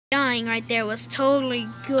flying right there was totally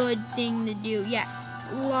good thing to do. Yeah,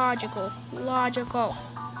 logical.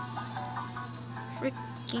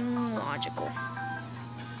 Freaking logical.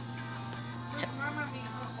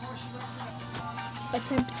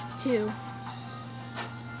 Attempt 2.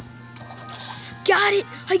 Got it!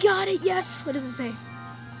 I got it! Yes! What does it say?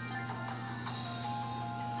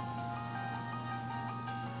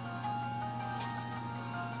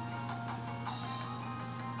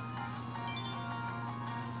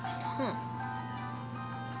 Huh.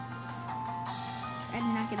 I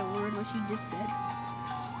did not get a word what she just said.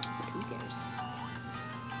 But who cares?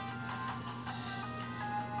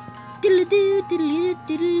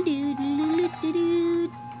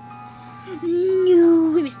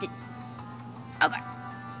 No, we missed it. Okay.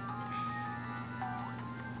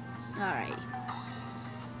 Alright.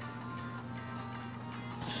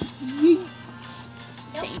 Yeet.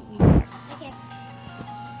 Nope. Okay.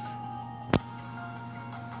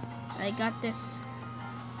 I got this.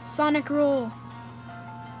 Sonic roll.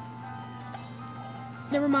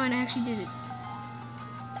 Never mind, I actually did it.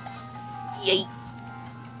 Yeet.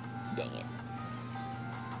 Dang it.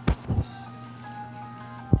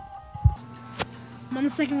 I'm on the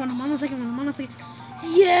second one.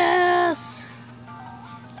 Yes!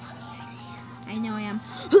 I know I am.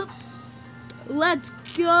 Let's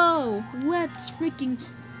go! Let's freaking...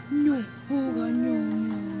 No. Oh god,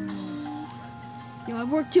 no. Yo, I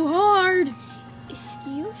worked too hard! If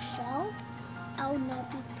you fell, I would not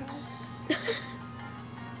be proud.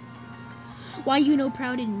 Why you no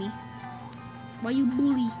proud in me? Why you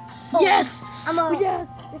bully? Oh, Yes! I'm a Yes!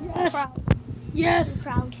 proud. Yes!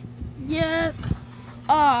 I'm proud. Yes!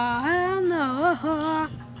 Oh, hell no!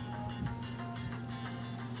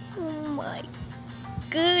 Oh my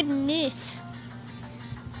goodness.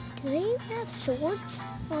 Do they have swords?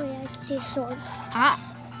 Oh yeah, I can see swords. Ah!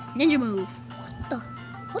 Ninja move!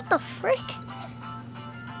 What the frick?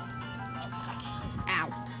 Ow.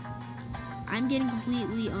 I'm getting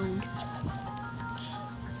completely owned.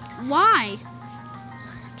 Why?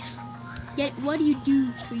 Yet, what do you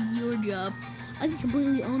do for your job? I get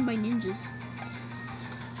completely owned by ninjas.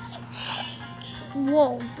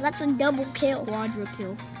 Whoa, that's a double kill. Quadra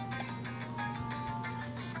kill.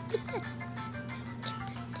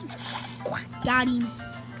 Got him.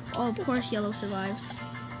 Oh, of course yellow survives.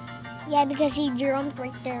 Yeah, because he jumped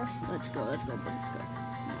right there. Let's go.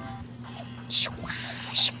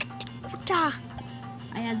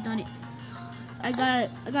 I has done it. I got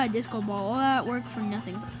a disco ball. All that work for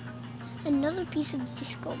nothing. Another piece of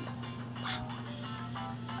disco. Wow.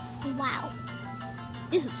 Wow.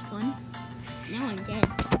 This is fun. Now I'm dead.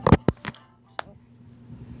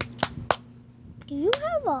 Do you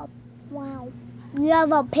have a... Wow. You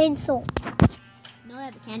have a pencil. No, I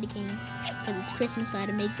have a candy cane. Because it's Christmas, so I had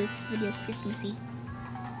to make this video Christmassy.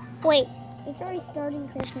 Wait. It's already starting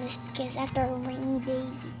Christmas because after a rainy day,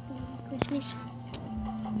 it's Christmas.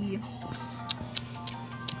 Yeah.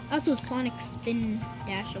 Also, Sonic spin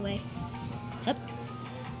dash away. Up.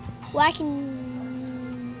 Well, I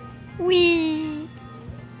can... Whee!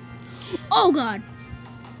 Oh god!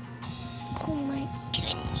 Oh my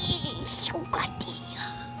goodness. So goddamn.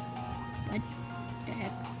 What the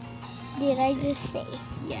heck? Did I just say?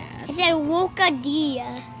 Yeah. I said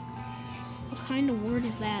Wokadia. What kind of word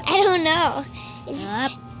is that? I don't know.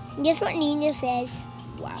 Up. Guess what Nina says?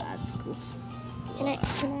 Wow, that's cool. Can I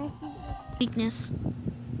Weakness.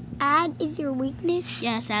 add is your weakness?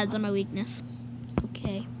 Yes, ads are my weakness.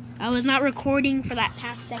 Okay. I was not recording for that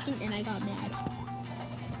half second and I got mad.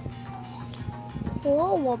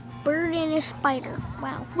 Whoa, a bird and a spider.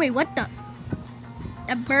 Wow. Wait, what the?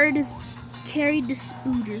 A bird is carried the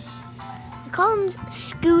Spooter. I call him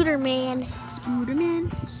Scooter Man.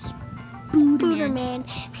 Spooderman? Scooter Man.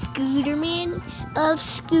 Scooter Man of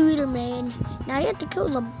Scooter Man. Now you have to kill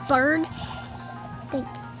the bird. Think.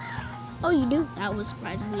 Oh, you do? That was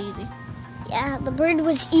surprisingly easy. Yeah, the bird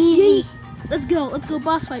was easy. Let's go,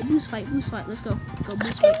 boss fight, boost fight, let's go.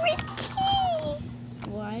 Boost fight.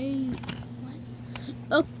 Why?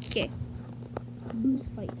 What? Okay. Boost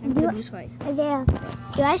fight, time for boost fight. Yeah.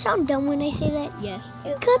 Do I sound dumb when I say that? Yes.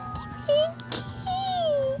 You got the big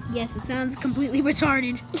key. Yes, it sounds completely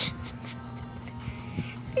retarded.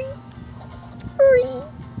 Hurry.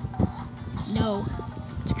 No,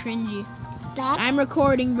 it's cringy. That I'm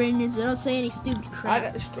recording, Brendan, so don't say any stupid crap. I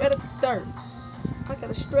got a straight up start.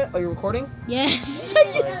 Oh, you're recording? Yes. I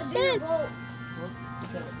just said.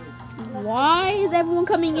 Why is everyone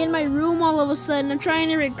coming in my room all of a sudden? I'm trying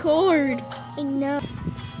to record. I know.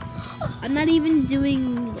 I'm not even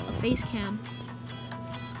doing a face cam.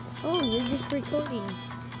 Oh, you're just recording.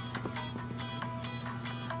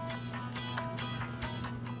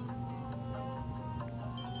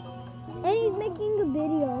 making a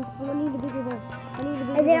video. I need a bigger one.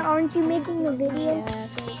 Isaiah, aren't you making a video?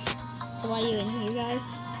 Yes. So why are you in here, guys?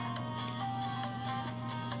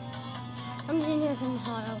 I'm just in here from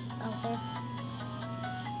hot out there.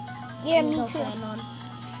 Yeah, me too.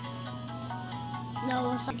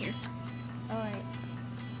 No, it's not here. Alright.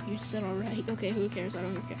 You said alright. Okay, who cares? I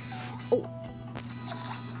don't care. Oh.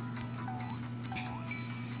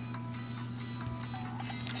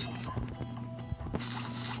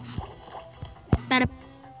 Better.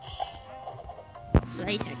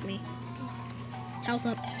 They attacked me. Health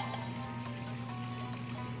up.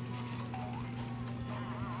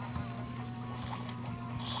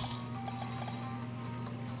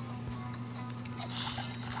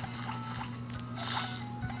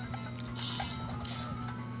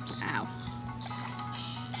 Ow.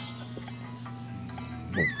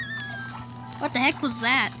 What the heck was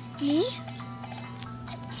that? Me?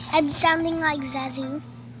 I'm sounding like Zazu.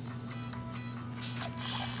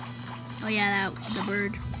 Oh yeah, that the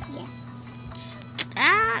bird. Yeah.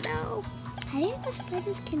 Ah no. I didn't know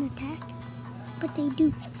spiders can attack, but they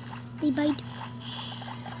do. They bite.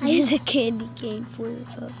 I use a candy cane for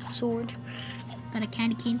a sword. Got a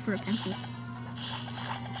candy cane for a pencil.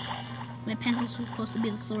 My pencil was supposed to be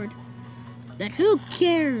the sword. But who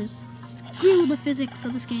cares? Screw the physics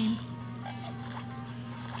of this game.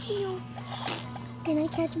 Can I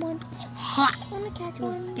catch one? Ha! I want to catch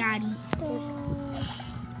one. Got it. Oh.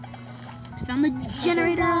 I found the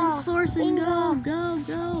generator Bingo. source and go, Bingo.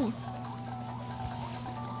 go.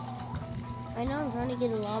 I know I'm trying to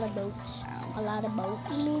get a lot of boats. A lot of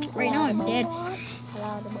boats. Right now I'm dead. A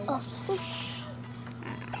lot of boats. A fish.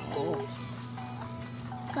 Ow.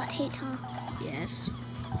 Got hit, huh? Yes,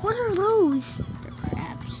 What are those? they're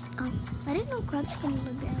crabs. Oh, I didn't know crabs can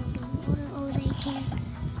live down in water. Oh, they can.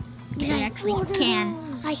 They actually can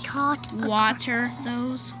I caught a water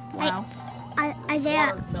those. Wow.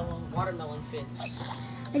 Isaiah. Watermelon fins.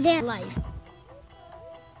 Isaiah. Life.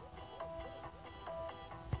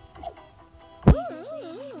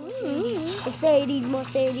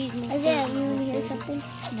 Mercedes. Isaiah, you want to hear something?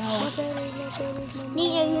 No.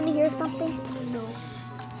 Nia, you want to hear something? No.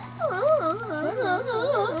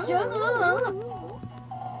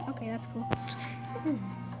 Okay, that's cool.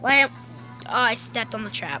 Well, oh, I stepped on the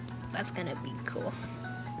trap. That's gonna be cool.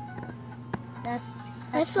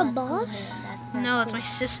 That's a boss? No, that's my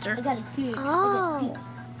sister. Oh.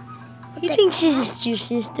 He thinks it's your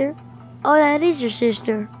sister. Oh, that is your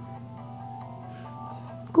sister.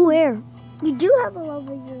 Go where? You do have a love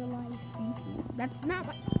of your life. That's not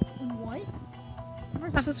my. What?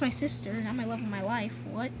 First, that's my sister, not my love of my life.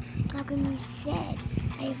 What? How come you said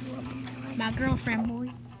I have love of my life? My girlfriend,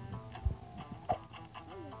 boy.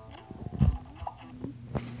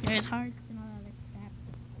 There's hearts and all that other crap.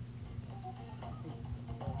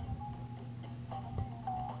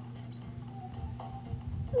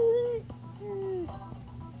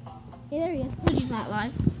 Hey, there he is. I told you he's not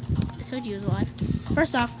alive. I told you he was alive.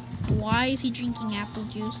 First off, why is he drinking apple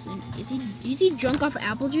juice? And is he drunk off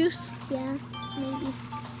apple juice? Yeah, maybe.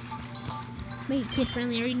 Make it kid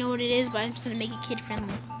friendly. I already know what it is, but I'm just gonna make it kid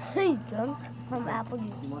friendly. He's drunk from apple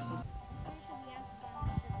juice.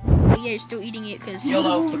 But yeah, you're still eating it because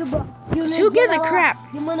Yellow. who gives a crap?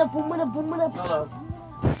 Yellow.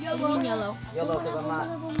 Green, yellow. Yellow because I'm not a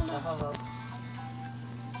ho-ho.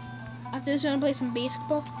 After this, you wanna play some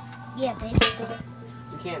basketball? Yeah, basically.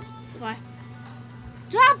 You can't. Why?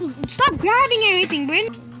 Stop grabbing everything, Bryn.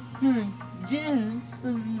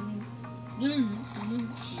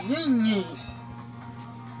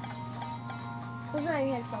 Those are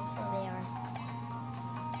your headphones, so they are.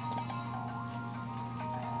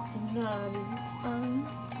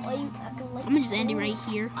 Why you acting like I'm gonna just end it right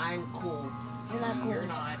here. I'm cool. You're not cool. You're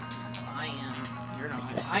not. I am. You're not.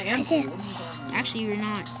 I am cool. What are you talking about? Actually, you're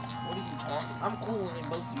not. What are you talking? I'm cooler than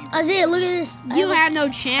both of you. Isaiah, look at this. You have no I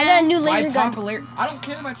got a channel. new My laser gun. popularity. I don't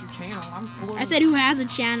care about your channel. I'm cooler. I said who has a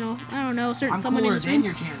channel. I don't know. I'm Someone in cooler this than room.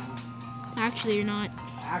 your channel. Actually, you're not.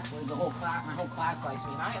 Actually, the whole class, my whole class likes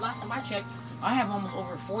me. Last time I checked, I have almost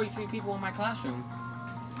over 43 people in my classroom.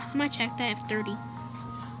 I might check that. I have 30.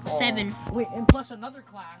 Oh, 7. Wait, and plus another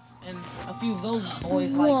class, and a few of those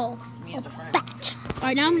boys Whoa. like me as a friend.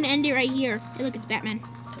 Alright, now I'm gonna end it right here. Hey, look, it's Batman.